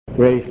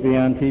Grace be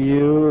unto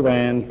you,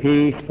 and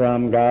peace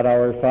from God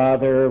our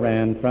Father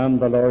and from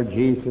the Lord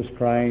Jesus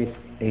Christ.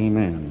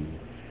 Amen.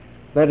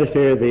 Let us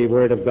hear the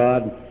Word of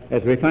God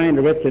as we find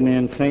it written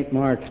in St.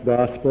 Mark's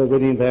Gospel,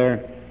 reading there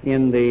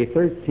in the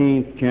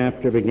 13th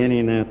chapter,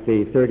 beginning at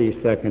the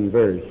 32nd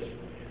verse.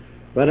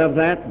 But of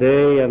that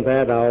day and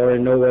that hour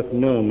knoweth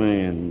no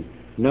man,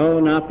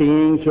 no, not the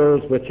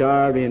angels which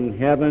are in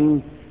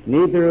heaven,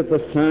 neither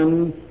the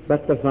Son,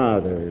 but the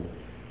Father.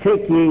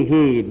 Take ye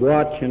heed,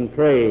 watch and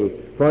pray,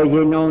 for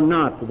ye know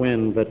not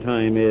when the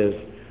time is.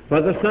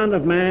 For the Son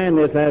of Man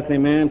is as a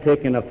man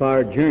taking a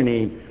far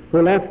journey,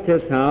 who left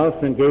his house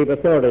and gave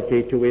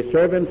authority to his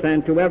servants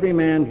and to every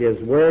man his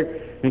work,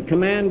 and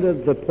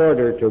commanded the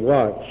porter to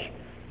watch.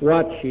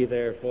 Watch ye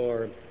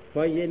therefore,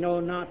 for ye know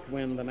not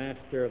when the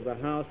master of the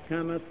house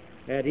cometh,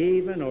 at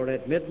even, or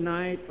at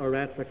midnight, or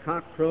at the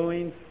cock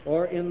crowing,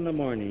 or in the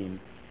morning,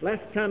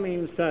 lest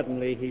coming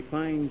suddenly he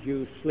find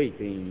you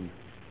sleeping.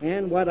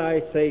 And what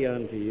I say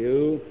unto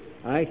you,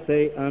 I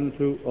say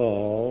unto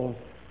all,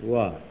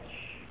 watch.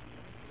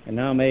 And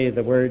now may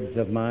the words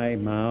of my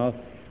mouth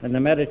and the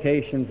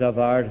meditations of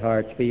our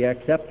hearts be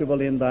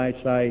acceptable in thy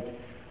sight,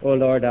 O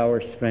Lord,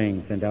 our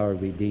strength and our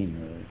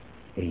Redeemer.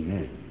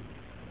 Amen.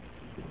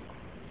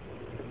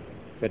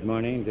 Good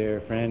morning,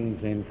 dear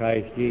friends in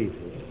Christ Jesus.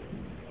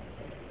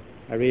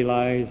 I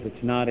realize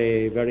it's not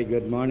a very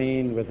good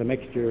morning with a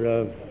mixture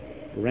of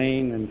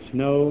rain and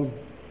snow,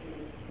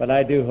 but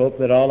I do hope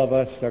that all of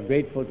us are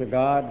grateful to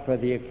God for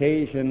the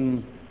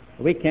occasion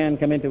we can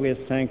come into His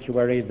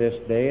sanctuary this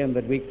day and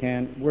that we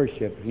can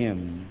worship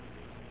Him.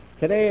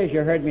 Today, as you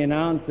heard me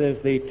announce, is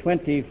the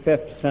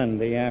 25th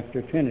Sunday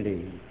after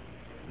Trinity.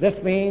 This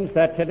means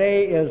that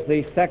today is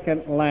the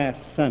second last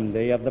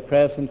Sunday of the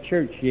present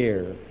church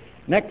year.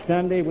 Next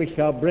Sunday we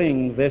shall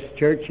bring this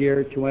church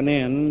year to an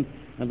end,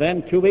 and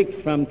then 2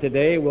 weeks from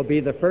today will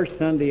be the first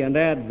Sunday in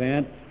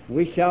Advent.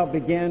 We shall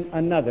begin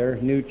another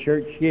new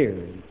church year.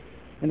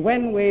 And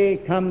when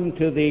we come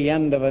to the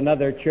end of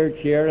another church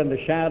year and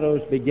the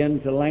shadows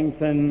begin to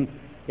lengthen,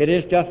 it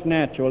is just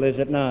natural, is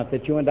it not,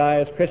 that you and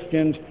I as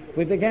Christians,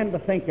 we begin to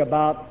think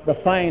about the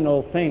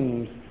final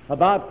things,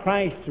 about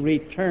Christ's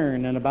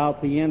return and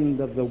about the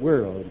end of the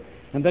world.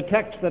 And the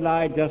text that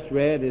I just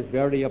read is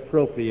very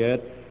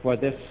appropriate for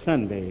this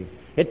Sunday.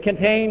 It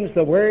contains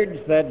the words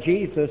that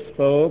Jesus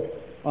spoke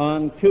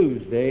on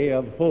Tuesday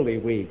of Holy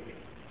Week.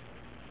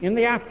 In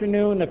the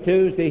afternoon of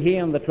Tuesday, he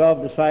and the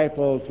 12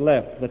 disciples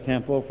left the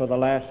temple for the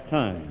last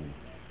time.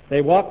 They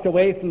walked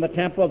away from the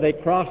temple, they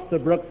crossed the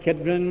brook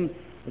Kidron,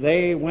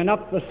 they went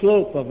up the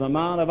slope of the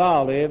Mount of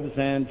Olives,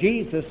 and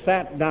Jesus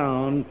sat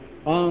down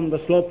on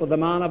the slope of the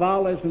Mount of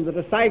Olives, and the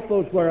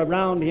disciples were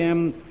around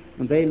him,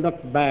 and they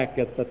looked back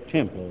at the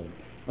temple.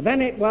 And then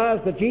it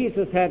was that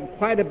Jesus had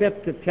quite a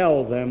bit to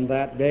tell them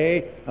that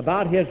day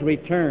about his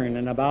return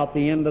and about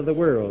the end of the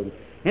world.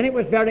 And it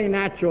was very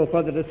natural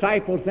for the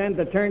disciples then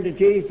to turn to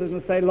Jesus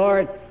and say,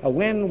 Lord,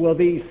 when will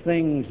these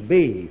things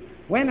be?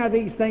 When are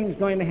these things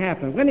going to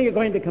happen? When are you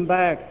going to come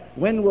back?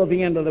 When will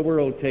the end of the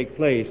world take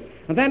place?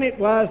 And then it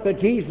was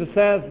that Jesus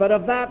says, but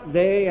of that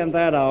day and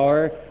that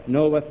hour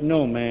knoweth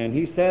no man.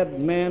 He said,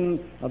 men,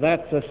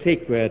 that's a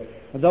secret.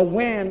 The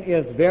when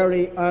is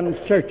very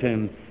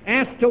uncertain.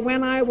 As to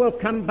when I will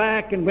come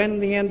back and when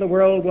the end of the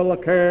world will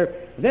occur,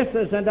 this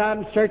is an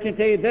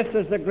uncertainty, this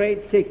is a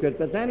great secret.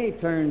 But then he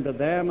turned to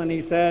them and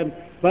he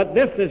said, but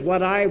this is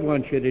what I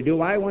want you to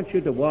do. I want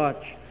you to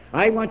watch.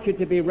 I want you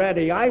to be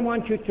ready. I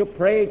want you to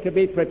pray to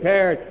be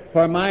prepared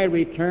for my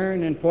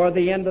return and for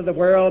the end of the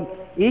world,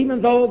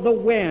 even though the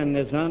when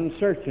is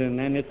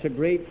uncertain and it's a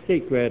great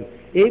secret,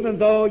 even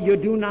though you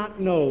do not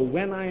know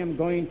when I am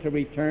going to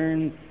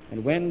return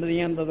and when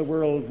the end of the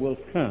world will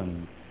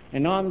come.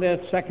 And on this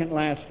second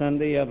last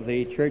Sunday of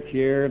the church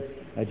year,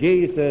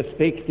 Jesus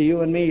speaks to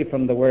you and me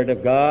from the Word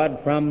of God,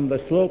 from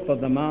the slope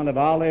of the Mount of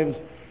Olives,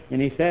 and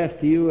he says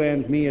to you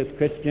and me as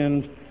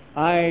Christians,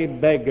 I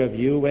beg of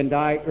you and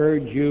I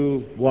urge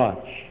you,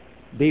 watch,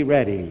 be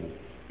ready.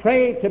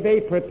 Pray to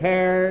be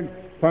prepared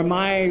for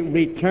my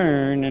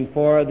return and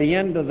for the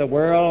end of the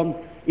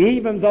world,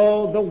 even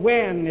though the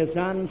when is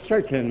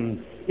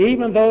uncertain,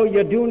 even though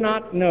you do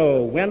not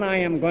know when I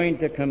am going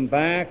to come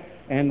back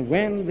and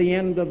when the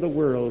end of the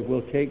world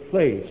will take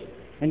place.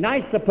 And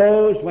I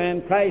suppose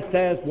when Christ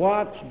says,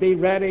 watch, be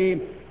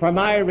ready for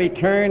my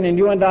return, and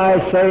you and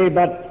I say,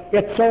 but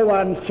it's so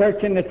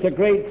uncertain, it's a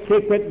great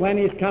secret when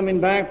he's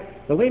coming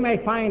back, that we may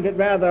find it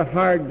rather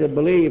hard to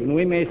believe, and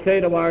we may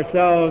say to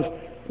ourselves,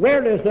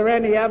 where is there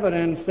any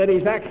evidence that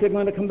he's actually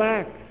going to come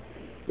back?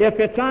 If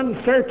it's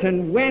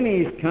uncertain when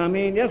he's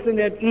coming, isn't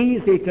it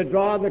easy to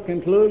draw the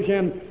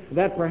conclusion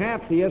that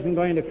perhaps he isn't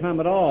going to come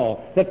at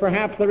all, that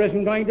perhaps there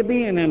isn't going to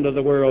be an end of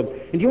the world?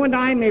 And you and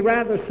I may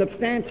rather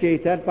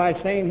substantiate that by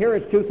saying, here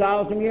it's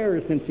 2,000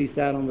 years since he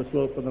sat on the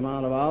slope of the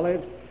Mount of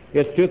Olives.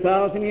 It's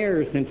 2,000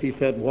 years since he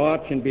said,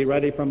 watch and be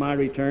ready for my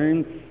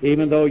return,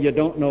 even though you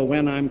don't know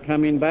when I'm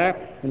coming back.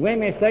 And we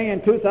may say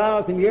in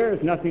 2,000 years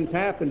nothing's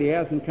happened, he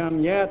hasn't come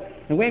yet.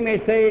 And we may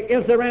say,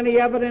 is there any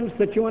evidence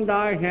that you and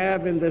I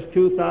have in this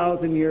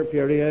 2,000-year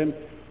period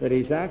that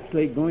he's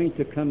actually going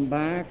to come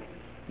back,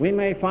 we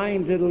may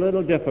find it a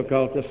little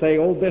difficult to say,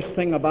 oh, this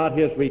thing about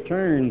his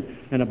return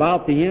and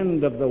about the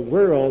end of the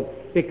world,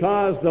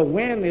 because the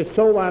when is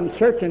so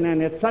uncertain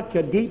and it's such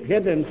a deep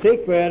hidden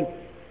secret.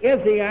 Is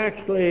he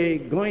actually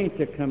going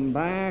to come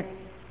back?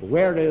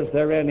 Where is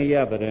there any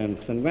evidence?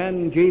 And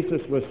when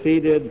Jesus was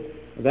seated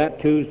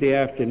that Tuesday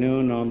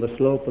afternoon on the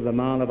slope of the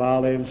Mount of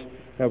Olives,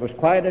 there was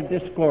quite a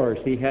discourse.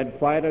 He had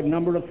quite a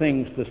number of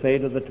things to say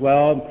to the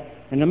 12,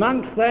 and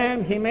amongst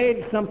them he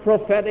made some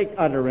prophetic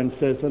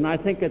utterances, and I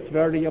think it's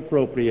very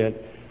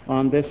appropriate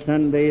on this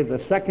Sunday,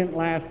 the second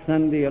last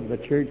Sunday of the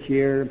church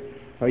year,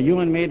 for you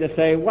and me to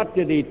say, what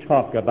did he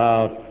talk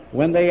about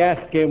when they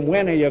asked him,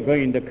 when are you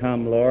going to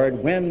come,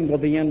 Lord? When will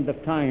the end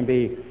of time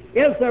be?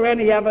 Is there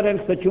any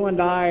evidence that you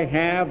and I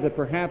have that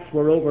perhaps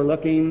we're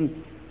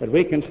overlooking, that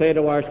we can say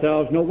to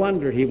ourselves, no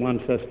wonder he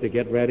wants us to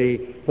get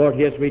ready for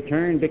his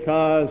return,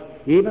 because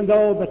even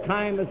though the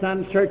time is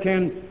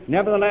uncertain,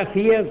 nevertheless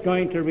he is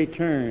going to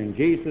return.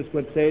 Jesus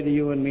would say to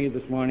you and me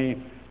this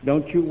morning,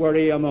 don't you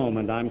worry a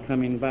moment, I'm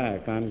coming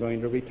back, I'm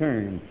going to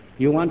return.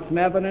 You want some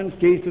evidence?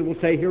 Jesus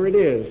will say, here it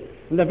is.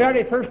 And the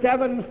very first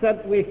evidence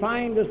that we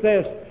find is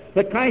this,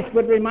 that Christ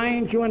would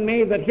remind you and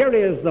me that here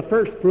is the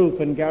first proof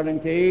and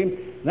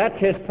guarantee. That's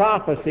his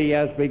prophecy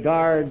as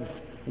regards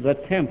the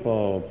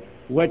temple,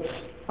 which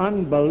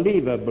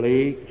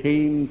unbelievably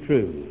came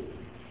true.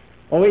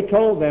 Oh, he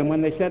told them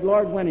when they said,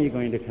 Lord, when are you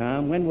going to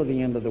come? When will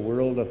the end of the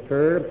world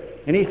occur?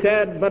 And he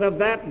said, but of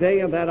that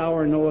day and that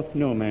hour knoweth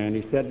no man.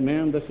 He said,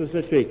 man, this is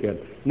a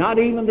secret. Not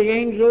even the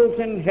angels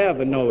in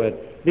heaven know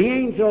it. The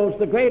angels,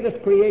 the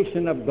greatest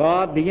creation of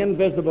God, the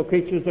invisible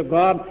creatures of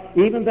God,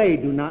 even they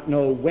do not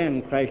know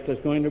when Christ is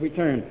going to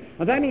return.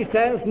 And then he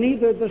says,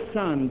 neither the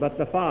Son but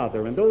the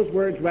Father. And those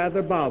words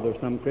rather bother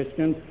some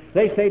Christians.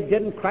 They say,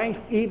 didn't Christ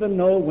even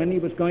know when he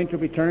was going to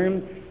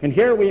return? And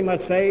here we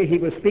must say he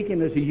was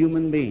speaking as a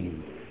human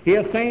being. He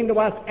is saying to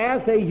us,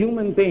 as a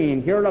human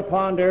being here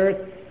upon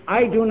earth,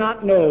 I do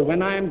not know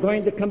when I am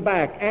going to come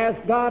back. As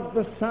God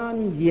the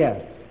Son,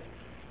 yes.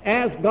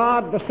 As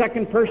God, the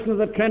second person of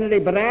the Trinity,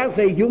 but as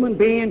a human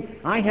being,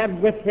 I have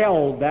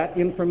withheld that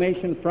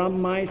information from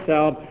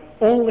myself.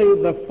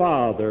 Only the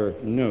Father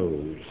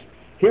knows.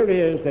 Here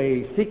is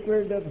a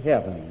secret of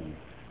heaven.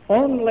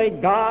 Only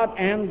God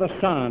and the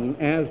Son,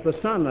 as the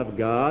Son of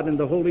God and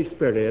the Holy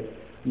Spirit,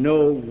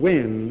 know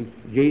when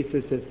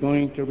Jesus is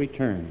going to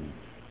return.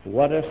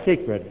 What a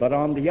secret. But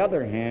on the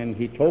other hand,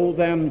 he told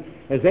them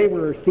as they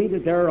were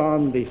seated there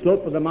on the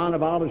slope of the Mount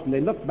of Olives, and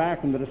they looked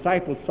back and the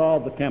disciples saw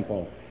the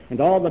temple and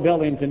all the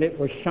buildings, and it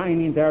was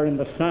shining there in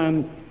the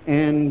sun,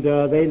 and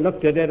they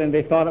looked at it and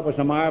they thought it was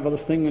a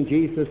marvelous thing. And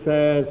Jesus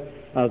says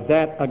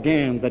that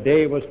again the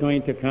day was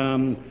going to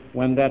come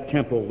when that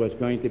temple was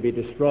going to be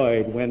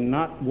destroyed, when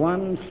not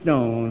one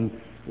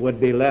stone would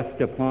be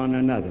left upon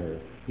another.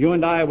 You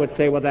and I would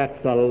say, well,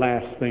 that's the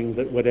last thing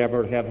that would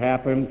ever have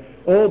happened.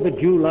 Oh, the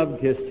Jew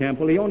loved his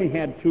temple. He only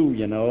had two,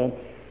 you know.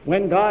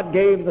 When God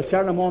gave the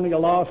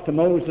ceremonial laws to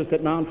Moses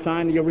at Mount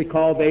Sinai, you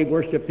recall they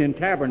worshipped in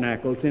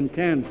tabernacles, in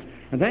tents.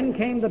 And then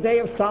came the day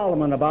of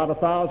Solomon about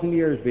 1,000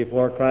 years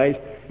before Christ,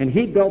 and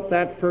he built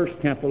that first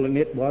temple, and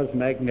it was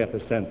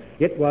magnificent.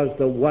 It was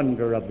the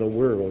wonder of the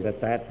world at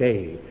that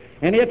day.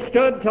 And it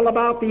stood till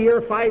about the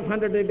year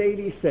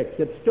 586.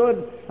 It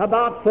stood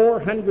about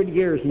 400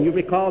 years. And you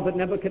recall that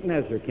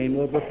Nebuchadnezzar came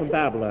over from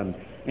Babylon,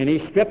 and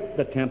he stripped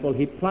the temple,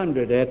 he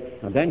plundered it,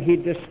 and then he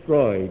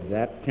destroyed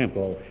that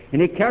temple.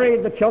 And he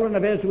carried the children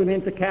of Israel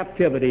into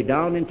captivity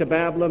down into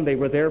Babylon. They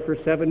were there for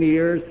 70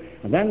 years,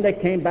 and then they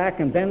came back,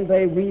 and then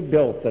they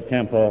rebuilt the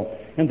temple.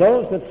 And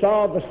those that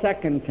saw the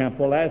second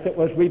temple as it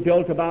was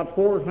rebuilt about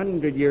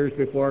 400 years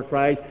before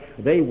Christ,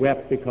 they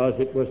wept because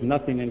it was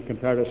nothing in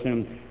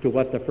comparison to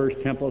what the first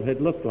temple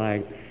had looked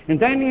like. And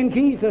then in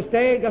Jesus'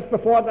 day, just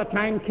before the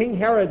time, King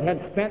Herod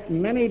had spent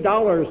many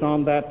dollars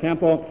on that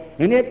temple,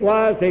 and it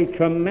was a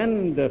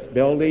tremendous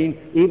building,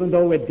 even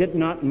though it did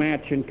not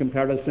match in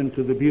comparison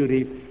to the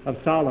beauty of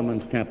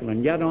Solomon's temple.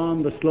 And yet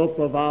on the slope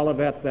of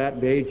Olivet that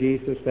day,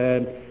 Jesus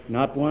said,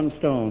 not one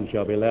stone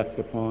shall be left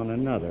upon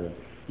another.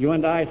 You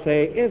and I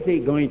say, is he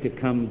going to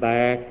come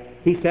back?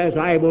 He says,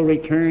 I will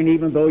return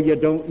even though you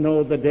don't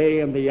know the day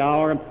and the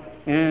hour.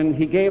 And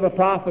he gave a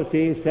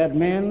prophecy. He said,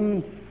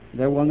 men,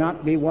 there will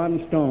not be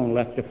one stone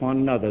left upon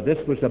another. This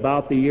was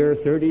about the year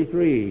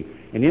 33.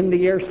 And in the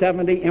year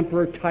 70,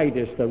 Emperor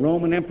Titus, the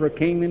Roman emperor,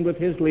 came in with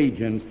his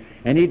legions,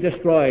 and he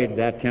destroyed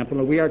that temple.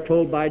 And we are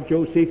told by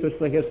Josephus,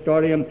 the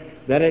historian,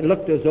 that it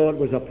looked as though it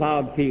was a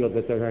plowed field,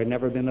 that there had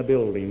never been a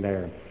building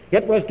there.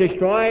 It was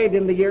destroyed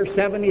in the year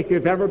 70. If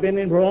you've ever been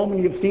in Rome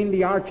and you've seen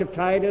the Arch of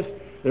Titus,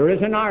 there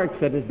is an arch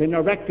that has been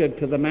erected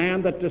to the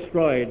man that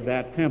destroyed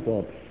that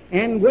temple.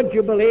 And would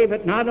you believe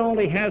it, not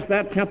only has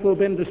that temple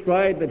been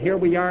destroyed, but here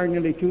we are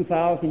nearly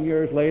 2,000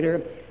 years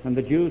later, and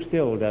the Jew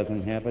still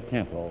doesn't have a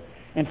temple.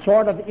 And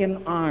sort of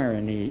in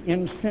irony,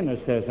 in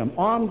cynicism,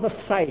 on the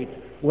site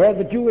where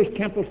the Jewish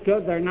temple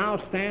stood, there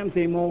now stands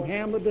a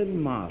Mohammedan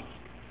mosque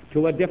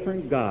to a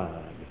different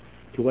God,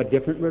 to a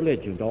different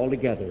religion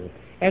altogether,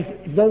 as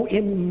though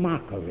in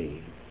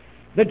mockery.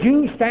 The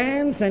Jew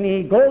stands and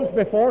he goes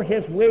before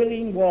his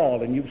wailing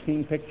wall, and you've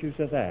seen pictures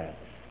of that.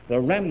 The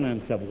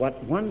remnants of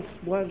what once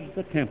was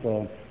the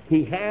temple.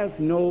 He has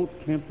no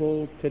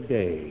temple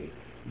today.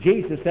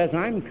 Jesus says,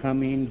 I'm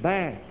coming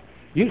back.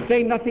 You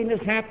say nothing has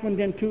happened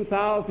in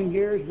 2,000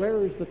 years.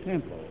 Where is the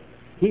temple?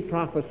 He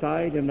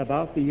prophesied in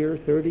about the year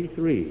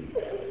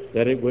 33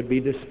 that it would be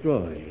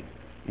destroyed.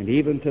 And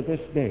even to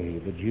this day,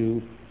 the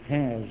Jew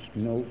has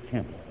no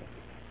temple.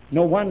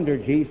 No wonder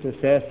Jesus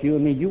says to you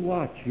and me, you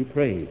watch, you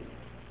pray,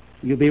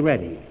 you be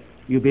ready,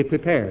 you be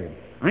prepared.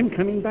 I'm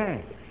coming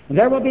back. And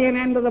there will be an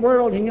end of the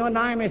world, and you and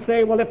I may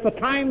say, well, if the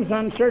time's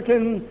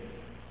uncertain,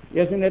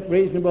 isn't it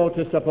reasonable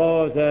to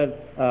suppose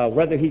that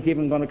whether he's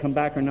even going to come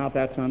back or not,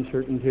 that's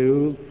uncertain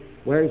too?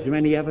 Where is there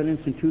any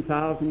evidence in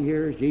 2,000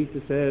 years?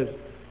 Jesus says,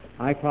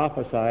 I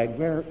prophesied,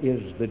 where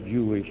is the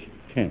Jewish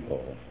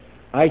temple?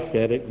 I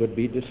said it would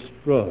be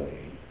destroyed.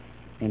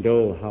 And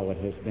oh, how it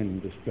has been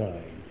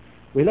destroyed.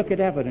 We look at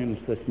evidence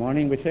this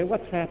morning. We say,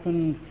 what's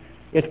happened?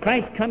 Is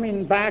Christ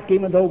coming back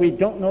even though we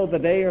don't know the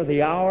day or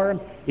the hour?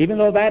 Even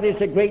though that is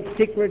a great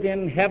secret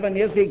in heaven,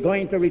 is he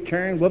going to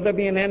return? Will there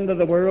be an end of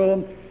the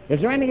world? Is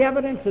there any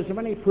evidence? Is there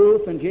any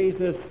proof? And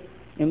Jesus,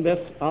 in this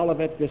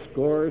Olivet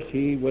Discourse,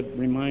 he would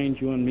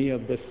remind you and me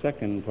of this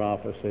second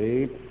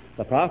prophecy,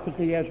 the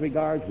prophecy as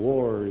regards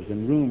wars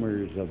and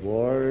rumors of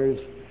wars,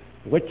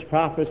 which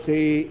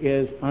prophecy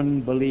is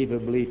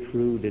unbelievably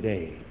true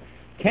today.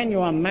 Can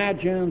you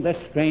imagine this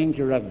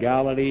stranger of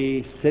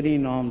Galilee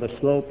sitting on the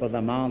slope of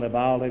the Mount of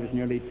Olives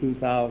nearly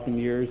 2,000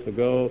 years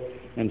ago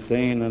and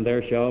saying, and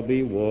there shall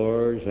be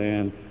wars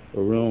and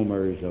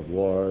rumors of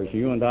wars?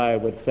 You and I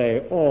would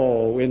say,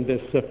 oh, in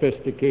this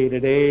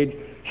sophisticated age,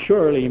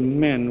 surely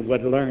men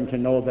would learn to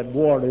know that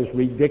war is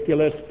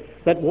ridiculous,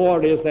 that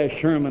war is, as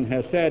Sherman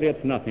has said,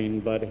 it's nothing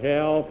but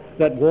hell,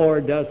 that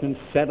war doesn't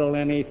settle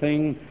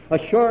anything.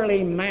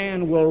 Surely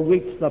man will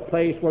reach the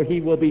place where he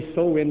will be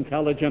so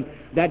intelligent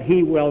that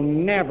he will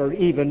never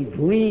even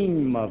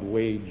dream of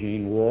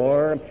waging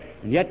war.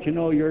 And yet, you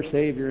know, your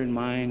Savior and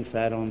mine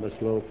sat on the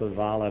slope of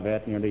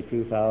Olivet nearly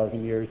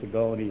 2,000 years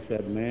ago, and he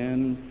said,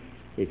 men,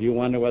 if you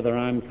wonder whether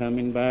I'm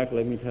coming back,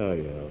 let me tell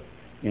you,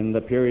 in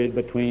the period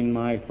between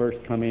my first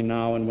coming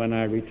now and when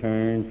I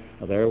return,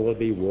 there will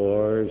be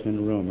wars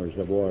and rumors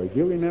of wars. Do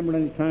you remember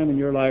any time in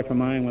your life or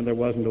mine when there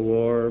wasn't a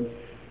war?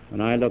 When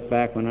I look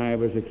back when I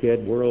was a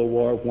kid, World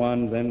War I,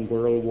 then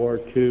World War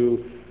II,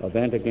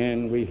 then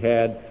again we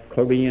had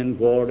Korean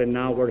War, and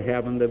now we're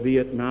having the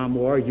Vietnam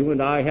War. You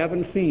and I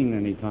haven't seen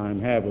any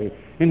time, have we?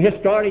 And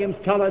historians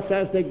tell us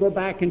as they go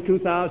back in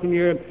 2,000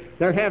 years,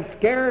 there have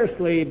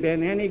scarcely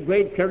been any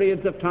great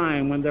periods of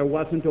time when there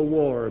wasn't a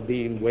war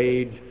being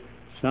waged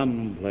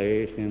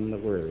someplace in the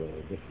world.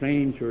 The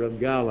stranger of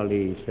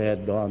Galilee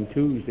said on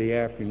Tuesday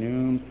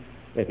afternoon,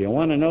 if you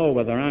want to know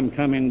whether I'm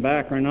coming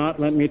back or not,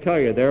 let me tell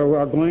you, there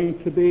are going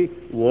to be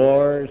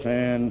wars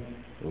and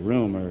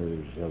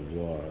rumors of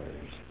wars.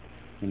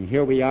 And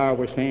here we are,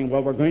 we're saying,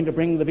 well, we're going to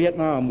bring the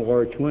Vietnam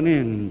War to an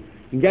end.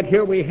 And yet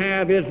here we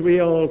have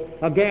Israel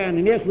again,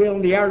 and Israel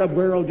and the Arab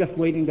world just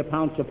waiting to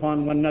pounce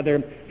upon one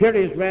another. Here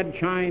is Red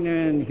China,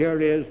 and here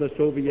is the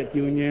Soviet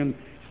Union,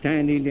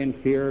 standing in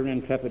fear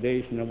and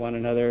trepidation of one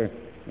another.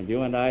 And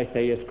you and I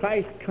say, is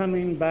Christ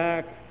coming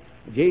back?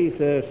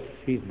 Jesus,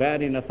 he's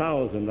batting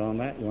 1,000 on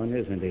that one,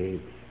 isn't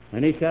he?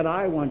 And he said,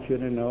 I want you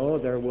to know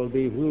there will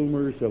be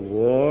rumors of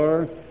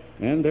war,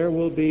 and there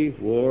will be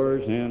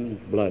wars and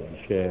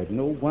bloodshed.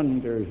 No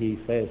wonder he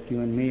says to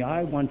you and me,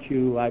 I want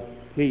you, I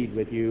plead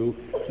with you,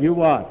 you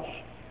watch,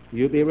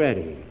 you be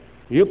ready.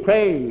 You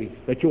pray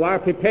that you are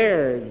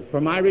prepared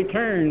for my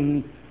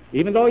return,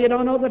 even though you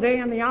don't know the day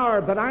and the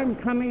hour, but I'm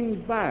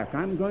coming back.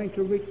 I'm going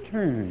to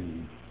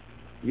return.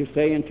 You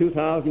say in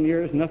 2,000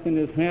 years nothing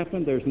has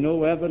happened, there's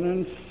no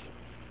evidence.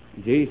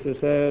 Jesus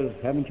says,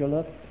 haven't you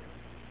looked?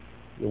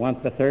 You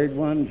want the third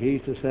one?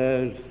 Jesus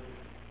says,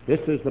 this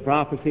is the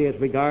prophecy as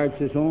regards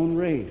his own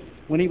race.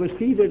 When he was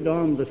seated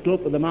on the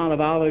slope of the Mount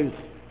of Olives,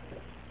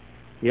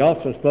 he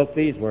also spoke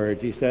these words.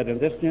 He said, and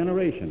this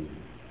generation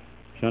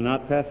shall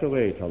not pass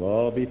away till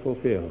all be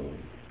fulfilled.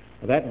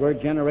 That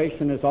word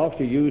generation is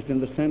also used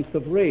in the sense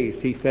of race.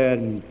 He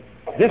said,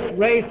 this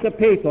race of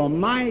people,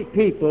 my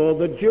people,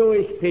 the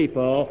Jewish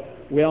people,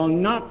 will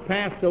not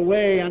pass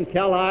away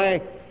until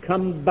I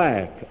come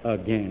back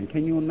again.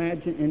 Can you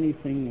imagine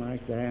anything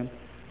like that?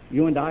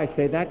 You and I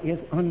say that is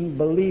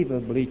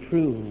unbelievably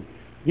true.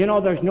 You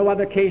know, there's no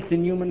other case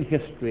in human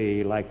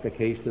history like the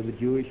case of the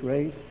Jewish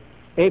race.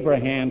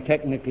 Abraham,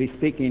 technically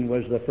speaking,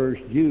 was the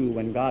first Jew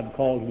when God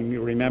called him,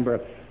 you remember,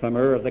 from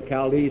Ur of the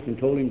Chaldees and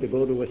told him to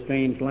go to a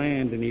strange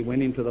land, and he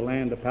went into the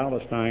land of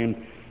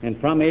Palestine. And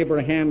from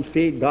Abraham's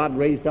seed, God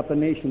raised up a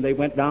nation. They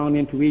went down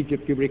into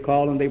Egypt, you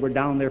recall, and they were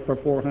down there for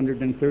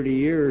 430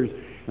 years.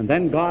 And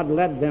then God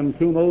led them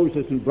through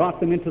Moses and brought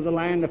them into the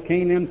land of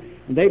Canaan,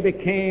 and they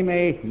became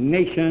a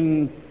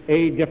nation,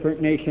 a different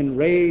nation,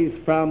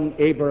 raised from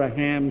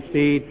Abraham's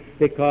seed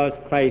because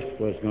Christ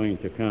was going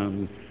to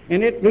come.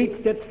 And it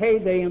reached its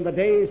heyday in the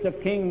days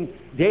of King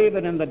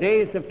David and the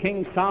days of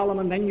King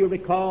Solomon. Then you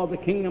recall the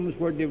kingdoms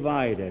were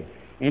divided.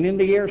 And in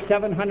the year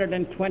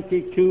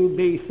 722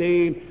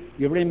 B.C.,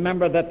 you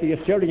remember that the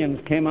Assyrians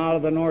came out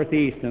of the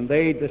northeast, and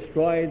they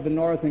destroyed the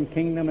northern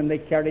kingdom, and they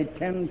carried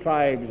 10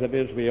 tribes of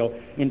Israel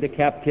into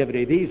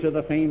captivity. These are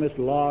the famous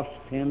lost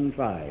 10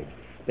 tribes.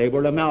 They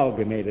were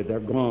amalgamated. They're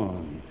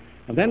gone.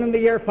 And then in the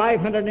year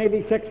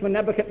 586, when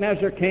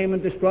Nebuchadnezzar came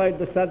and destroyed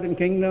the southern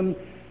kingdom,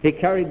 he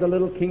carried the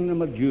little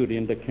kingdom of Judah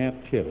into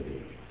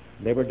captivity.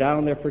 They were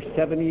down there for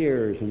 7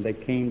 years, and they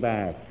came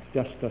back,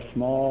 just a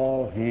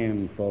small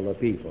handful of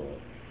people.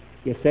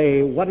 You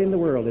say, what in the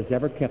world has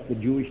ever kept the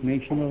Jewish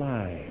nation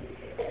alive?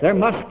 There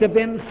must have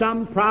been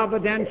some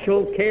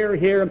providential care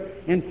here.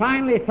 And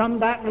finally, from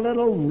that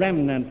little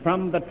remnant,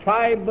 from the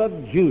tribe of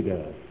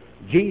Judah,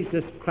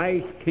 Jesus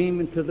Christ came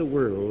into the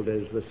world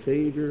as the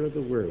Savior of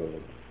the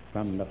world,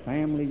 from the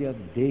family of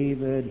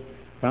David,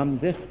 from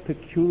this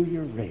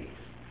peculiar race.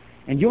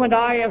 And you and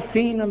I have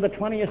seen in the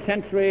 20th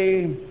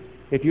century,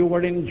 if you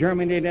were in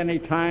Germany at any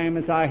time,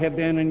 as I have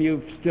been, and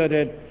you've stood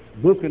at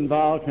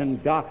Buchenwald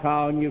and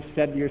Dachau, and you've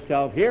said to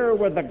yourself, here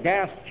were the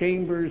gas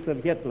chambers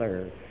of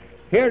Hitler.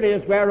 Here it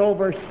is where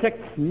over 6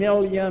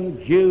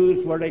 million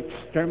Jews were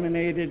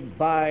exterminated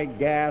by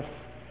gas,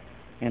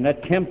 an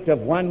attempt of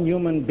one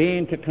human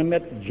being to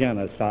commit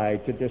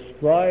genocide, to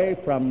destroy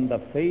from the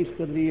face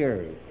of the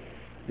earth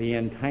the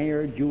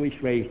entire Jewish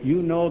race.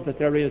 You know that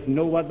there is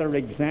no other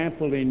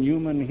example in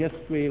human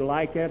history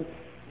like it.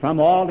 From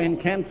all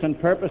intents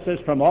and purposes,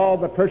 from all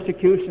the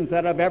persecutions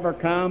that have ever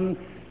come,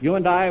 you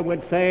and I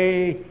would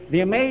say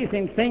the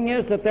amazing thing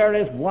is that there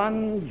is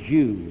one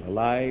Jew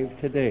alive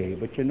today.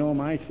 But you know,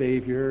 my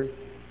Savior,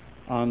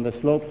 on the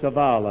slopes of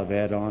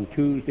Olivet on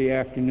Tuesday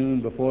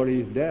afternoon before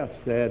his death,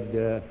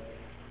 said,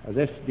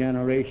 this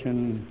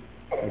generation,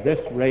 this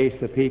race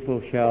of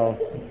people shall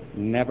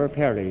never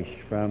perish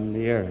from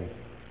the earth.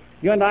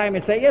 You and I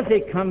may say, is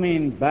he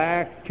coming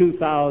back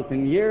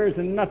 2,000 years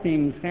and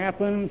nothing's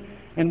happened?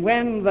 And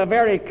when the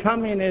very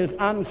coming is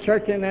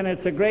uncertain and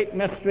it's a great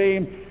mystery,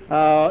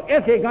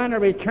 is he going to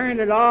return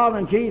at all?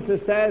 And Jesus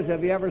says,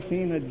 have you ever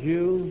seen a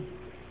Jew?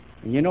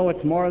 And you know,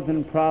 it's more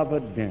than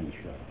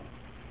providential.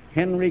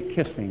 Henry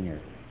Kissinger,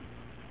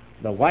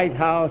 the White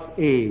House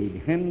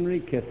aide,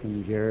 Henry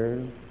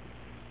Kissinger,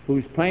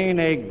 who's playing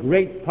a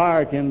great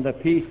part in the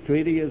peace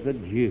treaty, is a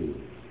Jew.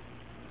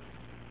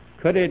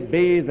 Could it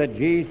be that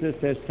Jesus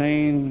is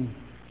saying,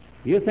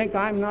 you think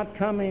I'm not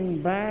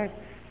coming back?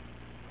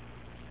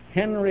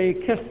 Henry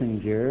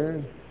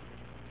Kissinger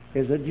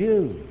is a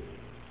Jew.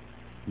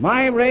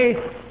 My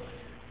race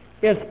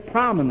is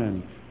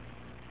prominent.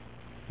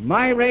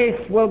 My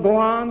race will go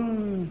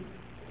on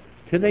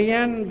to the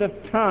end of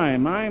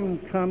time. I'm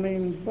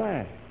coming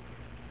back.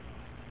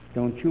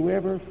 Don't you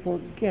ever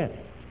forget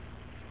it.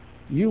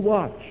 You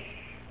watch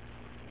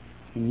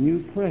and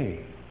you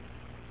pray.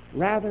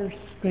 Rather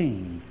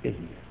strange,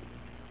 isn't it,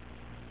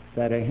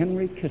 that a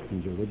Henry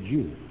Kissinger, a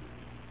Jew,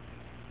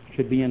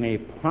 should be in a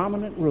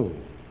prominent role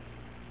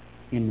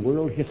in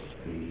world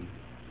history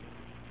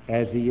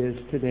as he is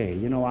today.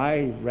 You know,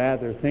 I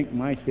rather think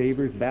my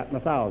Savior's batting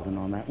 1,000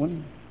 on that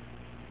one.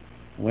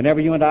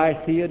 Whenever you and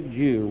I see a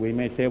Jew, we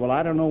may say, well,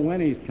 I don't know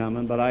when he's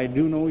coming, but I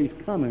do know he's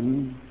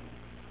coming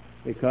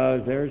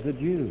because there's a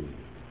Jew.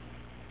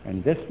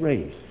 And this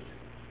race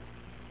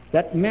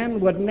that men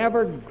would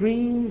never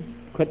dream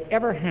could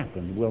ever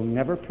happen will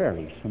never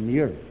perish from the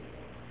earth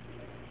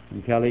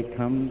until he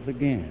comes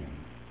again.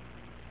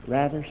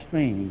 Rather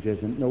strange,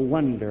 isn't it? No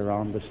wonder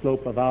on the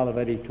slope of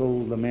Olivet he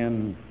told the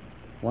men,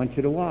 I want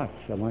you to watch,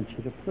 I want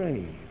you to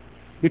pray.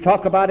 You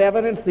talk about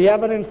evidence, the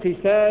evidence, he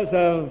says,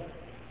 of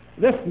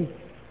this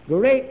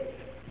great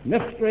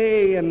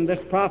mystery and this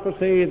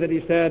prophecy that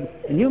he said,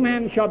 and you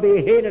men shall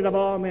be hated of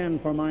all men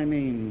for my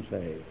name's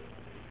sake.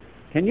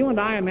 Can you and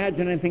I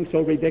imagine anything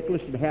so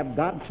ridiculous to have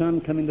God's Son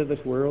come into this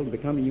world and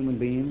become a human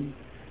being,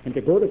 and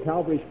to go to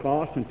Calvary's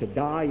cross and to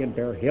die and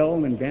bear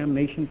hell and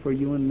damnation for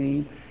you and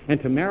me,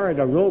 and to merit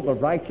a robe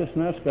of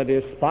righteousness that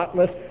is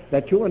spotless,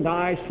 that you and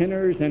I,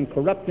 sinners and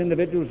corrupt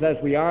individuals as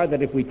we are,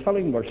 that if we tell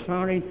him we're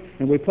sorry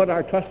and we put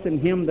our trust in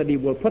him, that he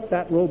will put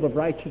that robe of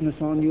righteousness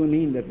on you and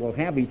me, that will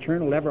have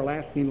eternal,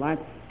 everlasting life?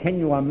 Can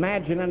you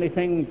imagine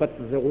anything but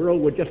the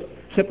world would just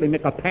simply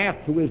make a path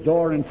to his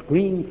door and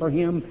scream for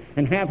him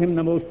and have him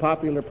the most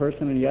popular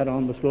person? And yet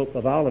on the slope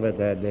of Olivet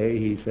that day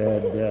he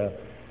said,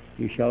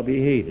 you shall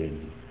be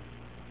hated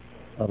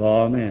of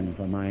all men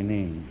for my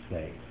name's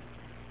sake.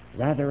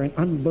 Rather an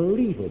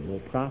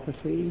unbelievable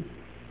prophecy,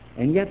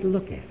 and yet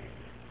look at it.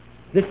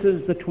 This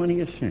is the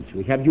 20th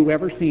century. Have you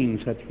ever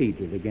seen such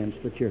hatred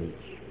against the church?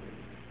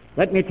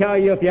 Let me tell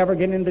you, if you ever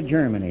get into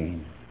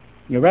Germany,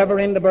 you're ever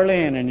into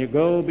Berlin, and you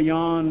go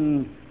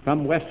beyond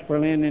from West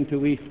Berlin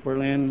into East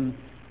Berlin,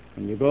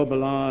 and you go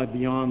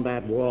beyond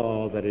that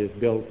wall that is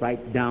built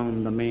right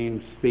down the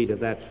main street of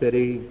that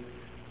city,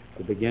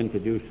 to begin to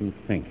do some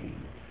thinking.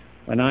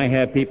 When I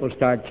have people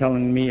start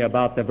telling me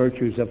about the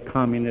virtues of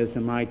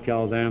communism, I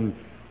tell them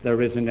there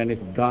isn't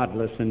anything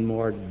godless and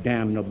more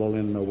damnable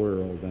in the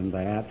world than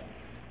that.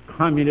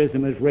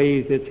 Communism has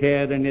raised its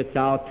head, and it's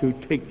out to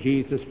take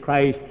Jesus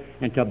Christ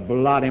and to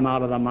blot him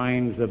out of the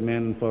minds of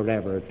men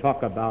forever.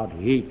 Talk about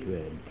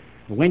hatred.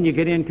 When you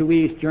get into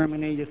East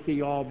Germany, you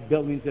see all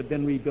buildings have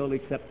been rebuilt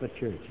except the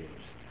churches.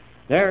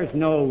 There's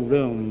no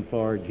room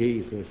for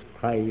Jesus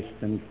Christ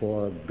and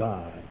for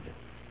God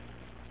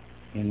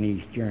in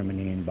East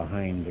Germany and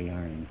behind the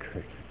Iron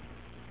Curtain.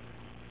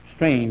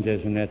 Strange,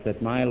 isn't it,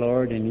 that my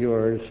Lord and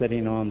yours,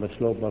 sitting on the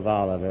slope of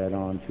Olivet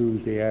on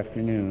Tuesday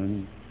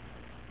afternoon,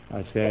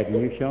 I said,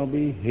 "You shall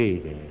be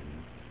hated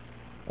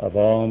of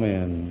all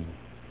men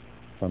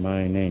for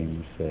my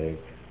name's sake."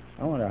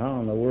 I wonder how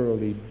in the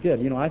world he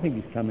did. I think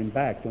he's coming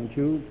back, don't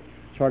you?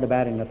 Sort of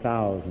batting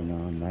 1,000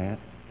 on that.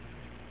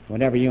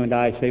 Whenever you and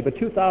I say, but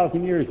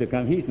 2,000 years to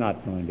come, he's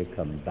not going to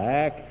come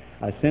back.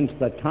 Since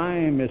the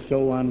time is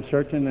so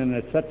uncertain and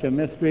it's such a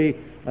mystery,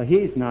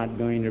 he's not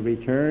going to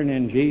return.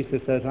 And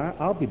Jesus says,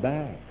 I'll be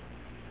back.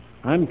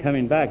 I'm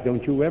coming back.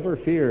 Don't you ever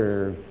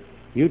fear.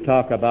 You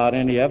talk about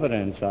any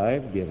evidence.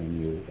 I've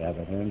given you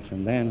evidence.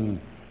 And then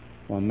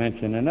we'll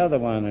mention another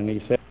one. And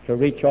he said, to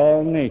reach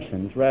all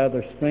nations.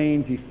 Rather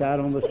strange. He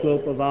sat on the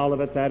slope of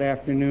Olivet that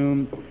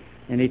afternoon,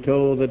 and he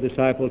told the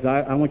disciples,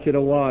 I want you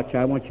to watch.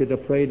 I want you to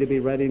pray, to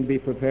be ready and be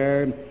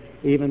prepared.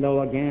 Even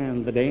though,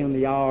 again, the day and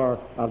the hour,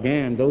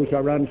 again, those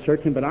are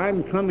uncertain, but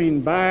I'm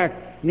coming back.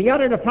 And he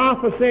uttered a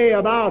prophecy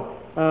about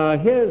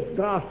his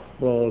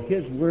gospel,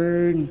 his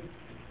word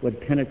would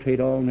penetrate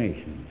all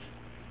nations.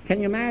 Can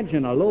you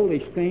imagine a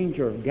lowly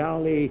stranger of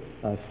Galilee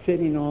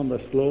sitting on the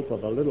slope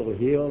of a little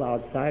hill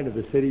outside of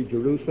the city of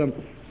Jerusalem,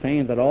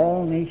 saying that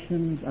all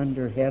nations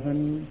under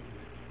heaven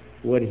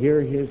would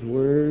hear his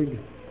word?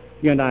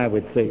 You and I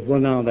would say, well,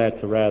 now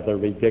that's rather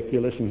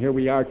ridiculous, and here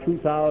we are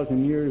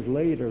 2,000 years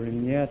later,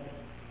 and yet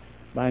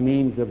by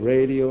means of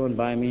radio and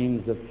by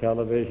means of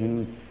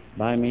television,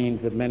 by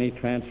means of many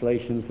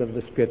translations of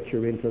the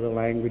Scripture into the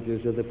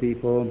languages of the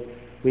people,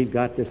 we've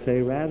got to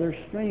say, rather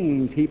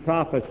strange. He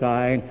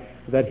prophesied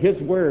that his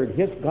word,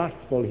 his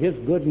gospel, his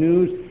good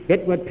news,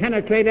 it would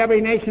penetrate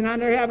every nation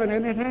under heaven,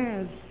 and it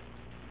has.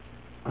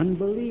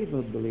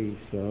 Unbelievably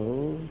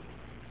so.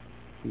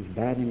 He's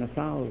batting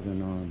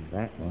 1,000 on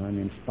that one.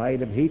 In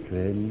spite of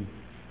hatred,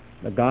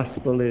 the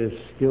gospel is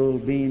still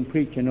being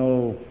preached. I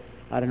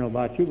don't know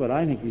about you, but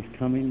I think he's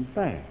coming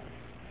back.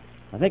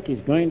 I think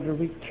he's going to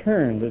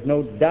return. There's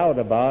no doubt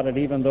about it,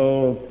 even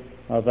though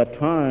the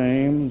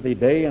time, the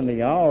day, and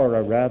the hour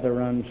are rather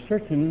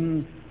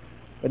uncertain.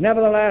 But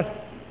nevertheless,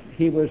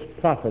 he was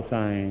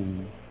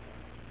prophesying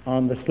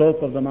on the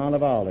slope of the Mount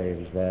of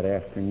Olives that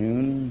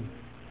afternoon.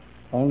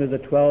 Only the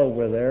 12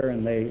 were there,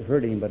 and they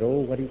heard him, but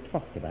what he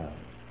talked about.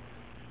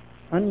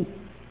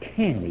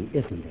 Uncanny,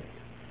 isn't it?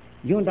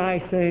 You and I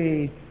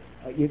say,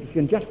 you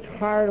can just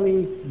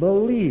hardly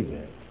believe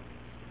it.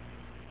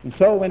 And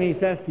so when he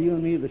says to you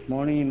and me this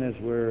morning, as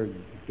we're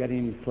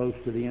getting close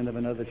to the end of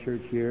another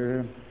church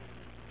year,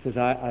 he says,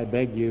 I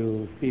beg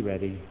you, be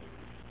ready,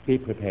 be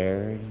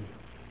prepared.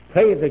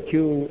 Pray that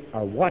you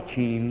are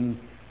watching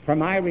for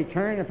my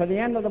return and for the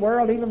end of the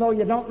world, even though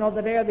you don't know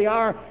the day or the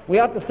hour. We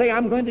ought to say,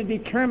 I'm going to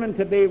determine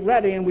to be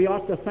ready, and we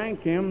ought to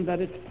thank him that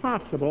it's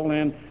possible,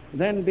 and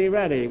then be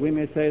ready. We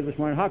may say this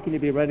morning, how can you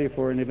be ready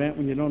for an event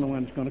when you don't know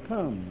when it's going to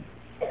come?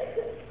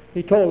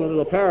 He told a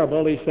little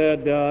parable. He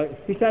said,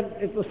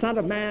 it's the Son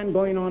of Man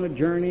going on a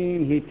journey,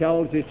 and he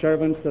tells his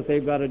servants that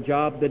they've got a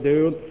job to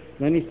do.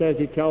 Then he says,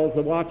 he tells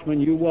the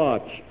watchman, you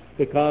watch,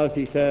 because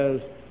he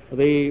says,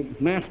 the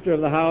master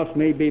of the house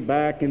may be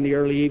back in the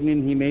early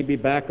evening, he may be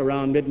back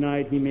around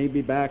midnight, he may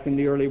be back in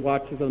the early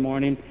watches of the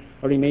morning,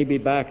 or he may be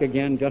back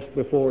again just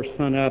before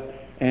sunup,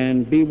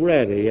 and be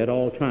ready at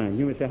all times.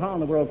 You may say, how in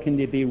the world can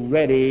you be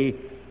ready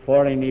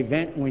for an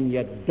event when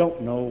you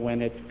don't know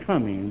when it's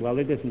coming? Well,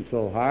 it isn't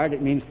so hard.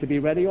 It means to be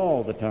ready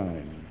all the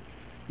time.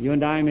 You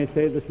and I may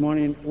say this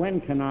morning, when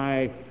can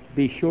I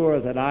be sure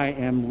that I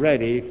am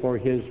ready for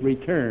his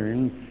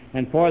return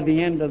and for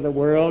the end of the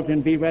world,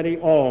 and be ready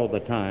all the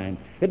time?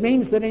 It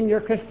means that in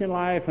your Christian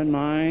life and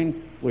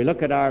mine, we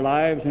look at our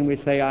lives and we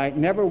say, I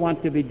never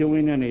want to be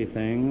doing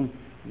anything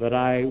that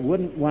I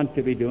wouldn't want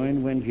to be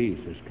doing when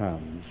Jesus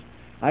comes.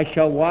 I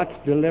shall watch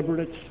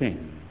deliberate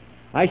sin.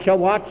 I shall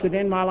watch that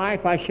in my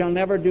life I shall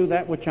never do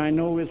that which I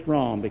know is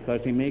wrong,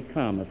 because he may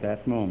come at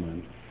that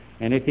moment.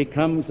 And if he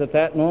comes at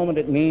that moment,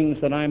 it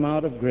means that I'm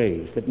out of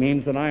grace. It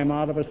means that I'm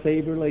out of a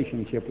saved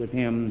relationship with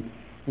him.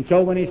 And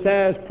so when he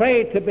says,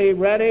 pray to be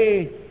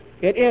ready,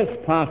 it is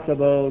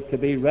possible to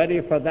be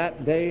ready for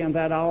that day and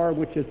that hour,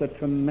 which is a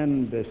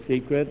tremendous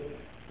secret.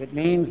 It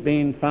means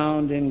being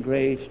found in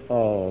grace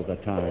all the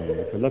time,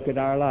 to look at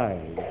our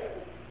lives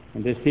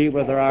and to see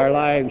whether our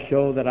lives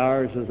show that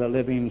ours is a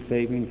living,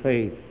 saving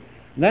faith.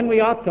 And then we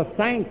ought to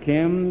thank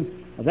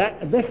him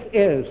that this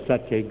is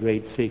such a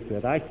great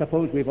secret. I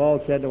suppose we've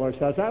all said to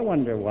ourselves, I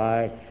wonder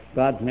why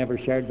God's never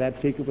shared that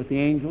secret with the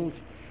angels.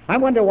 I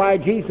wonder why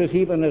Jesus,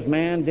 even as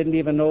man, didn't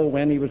even know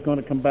when he was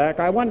going to come back.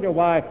 I wonder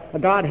why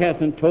God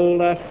hasn't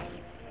told us.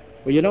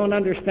 Well, you don't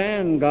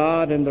understand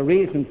God and the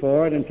reason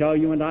for it until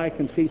you and I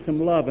can see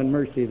some love and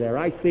mercy there.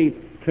 I see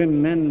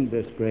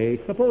tremendous grace.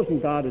 Supposing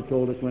God had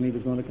told us when he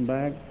was going to come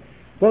back.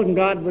 Supposing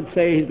God would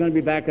say He's going to be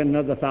back in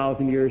another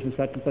 1,000 years and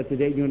such a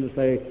day, you're going to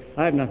say,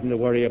 I have nothing to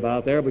worry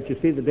about there, but you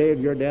see, the day of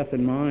your death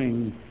and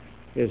mine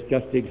is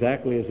just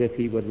exactly as if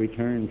He would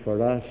return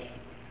for us.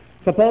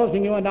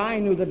 Supposing you and I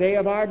knew the day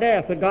of our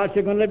death, that God said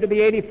you're going to live to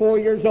be 84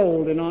 years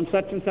old, and on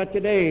such and such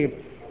a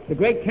day, the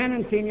great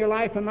tendency in your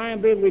life and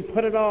mine will be we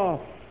put it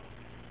off.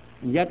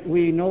 And yet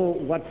we know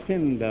what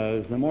sin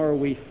does. The more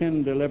we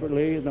sin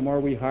deliberately, the more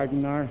we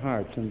harden our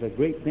hearts. And the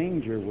great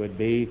danger would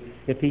be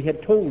if He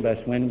had told us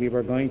when we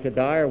were going to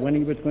die or when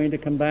He was going to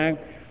come back,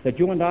 that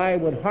you and I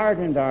would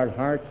harden our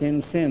hearts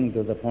in sin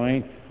to the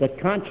point that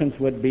conscience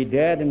would be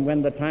dead, and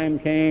when the time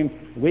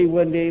came, we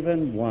wouldn't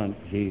even want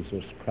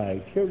Jesus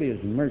Christ. Here is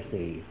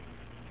mercy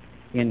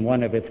in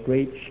one of its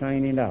great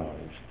shining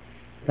hours.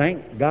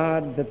 Thank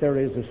God that there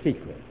is a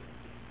secret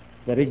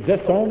that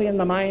exists only in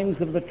the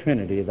minds of the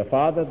Trinity, the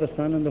Father, the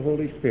Son, and the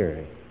Holy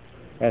Spirit,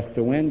 as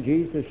to when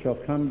Jesus shall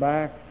come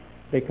back,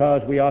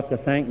 because we ought to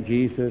thank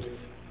Jesus.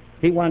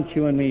 He wants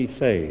you and me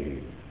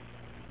saved.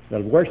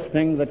 The worst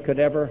thing that could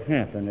ever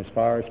happen as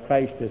far as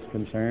Christ is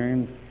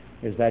concerned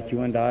is that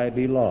you and I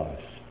be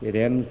lost. It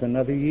ends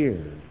another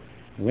year.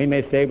 We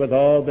may say with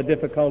all the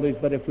difficulties,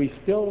 but if we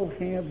still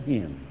have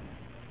Him,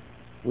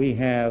 we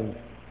have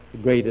the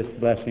greatest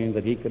blessing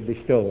that He could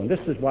bestow. And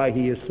this is why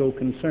He is so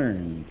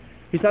concerned.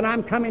 He said,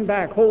 I'm coming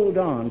back. Hold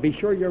on. Be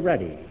sure you're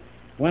ready.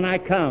 When I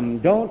come,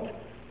 don't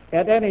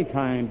at any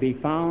time be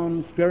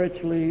found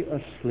spiritually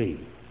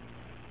asleep.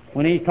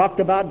 When He talked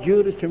about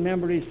Judas,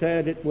 remember He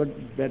said it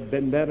would have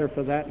been better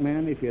for that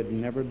man if he had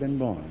never been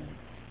born.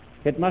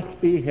 It must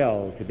be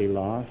hell to be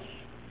lost.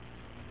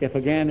 If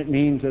again it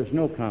means there's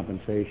no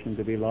compensation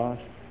to be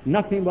lost.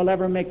 Nothing will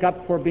ever make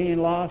up for being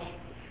lost.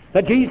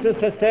 But Jesus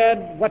has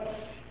said, what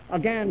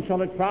again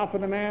shall it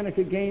profit a man if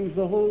he gains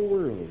the whole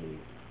world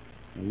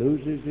and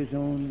loses his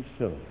own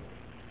soul?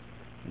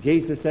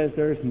 Jesus says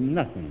there's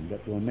nothing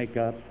that will make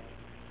up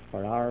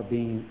for our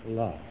being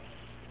lost.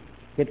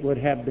 It would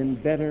have been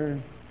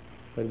better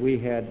that we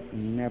had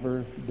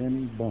never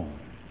been born.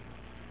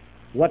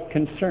 What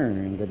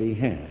concern that He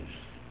has.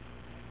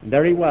 And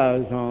there He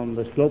was on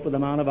the slope of the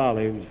Mount of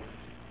Olives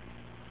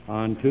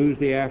on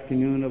Tuesday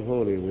afternoon of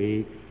Holy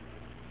Week,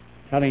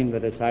 telling the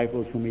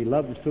disciples whom He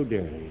loved so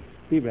dearly,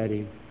 be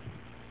ready.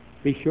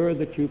 Be sure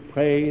that you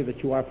pray,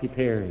 that you are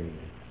prepared,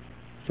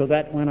 so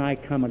that when I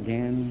come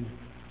again,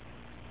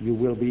 you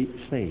will be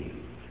saved.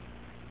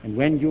 And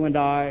when you and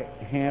I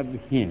have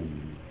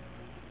Him,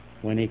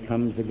 when He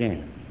comes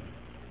again,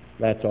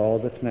 that's all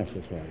that's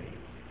necessary.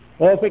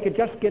 Oh, if we could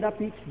just get up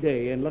each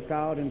day and look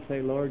out and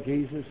say, Lord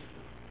Jesus,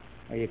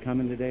 are you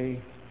coming today?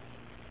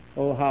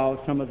 Oh,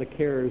 how some of the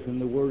cares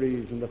and the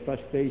worries and the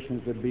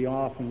frustrations would be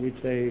off, and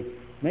we'd say,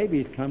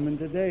 maybe He's coming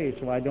today,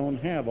 so I don't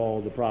have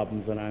all the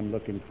problems that I'm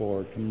looking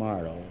for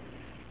tomorrow.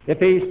 If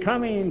He's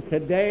coming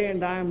today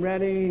and I'm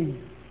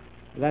ready,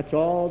 that's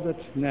all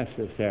that's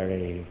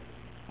necessary.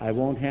 I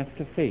won't have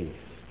to face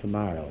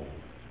tomorrow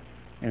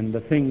and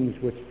the things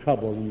which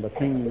trouble and the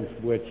things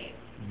which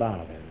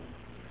bother.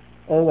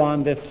 Oh,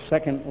 on this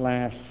second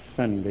last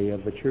Sunday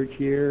of the church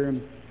year,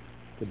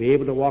 to be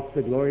able to walk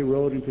the glory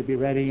road and to be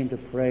ready and to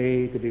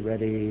pray, to be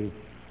ready.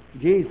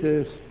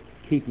 Jesus,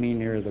 keep me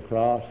near the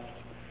cross.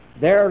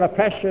 There a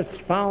precious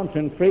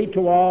fountain, free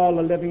to all,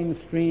 a living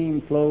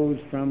stream flows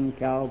from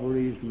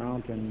Calvary's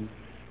mountain.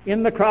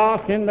 In the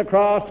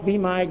cross, be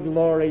my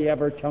glory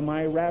ever, till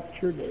my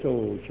raptured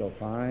soul shall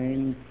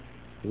find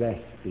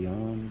rest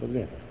beyond the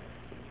river.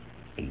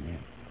 Amen.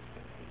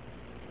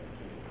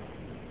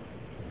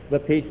 The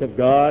peace of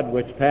God,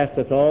 which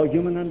passeth all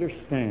human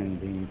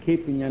understanding,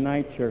 keep and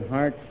unite your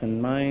hearts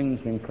and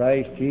minds in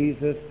Christ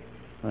Jesus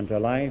unto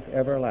life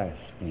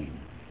everlasting.